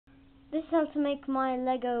This is how to make my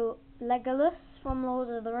Legolas from Lord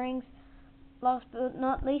of the Rings. Last but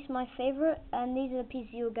not least, my favorite, and these are the pieces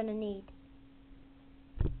you're going to need.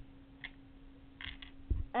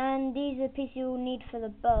 And these are the pieces you'll need for the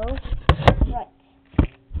bow. Right.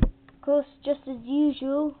 Of course, just as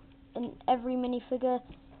usual, in every minifigure,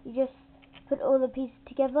 you just put all the pieces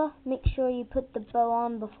together. Make sure you put the bow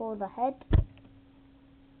on before the head.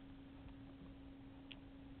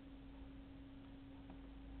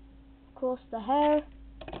 Of course, the hair.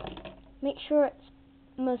 Make sure it's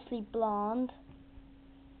mostly blonde.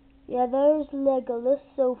 Yeah, there's Legolas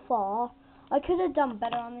so far. I could have done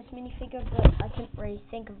better on this minifigure, but I couldn't really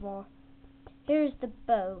think of more. Here's the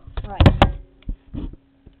bow. Right.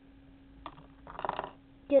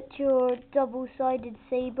 Get your double-sided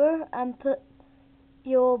saber and put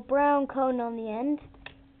your brown cone on the end.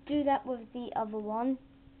 Do that with the other one.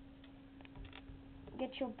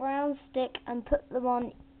 Get your brown stick and put them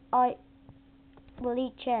on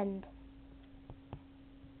each end.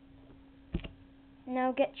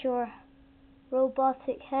 Now get your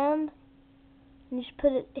robotic hand and just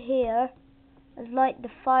put it here as like the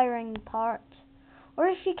firing part. Or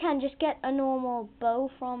if you can, just get a normal bow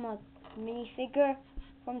from a minifigure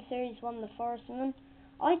from Series 1, The Forestman.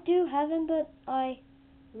 I do have him, but I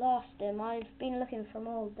lost him. I've been looking for him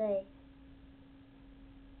all day.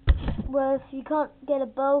 Well, if you can't get a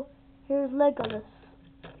bow, here's Legolas.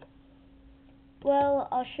 Well,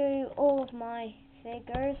 I'll show you all of my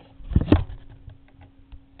figures.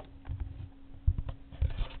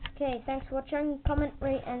 Okay, thanks for watching. Comment,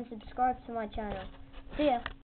 rate, and subscribe to my channel. See ya.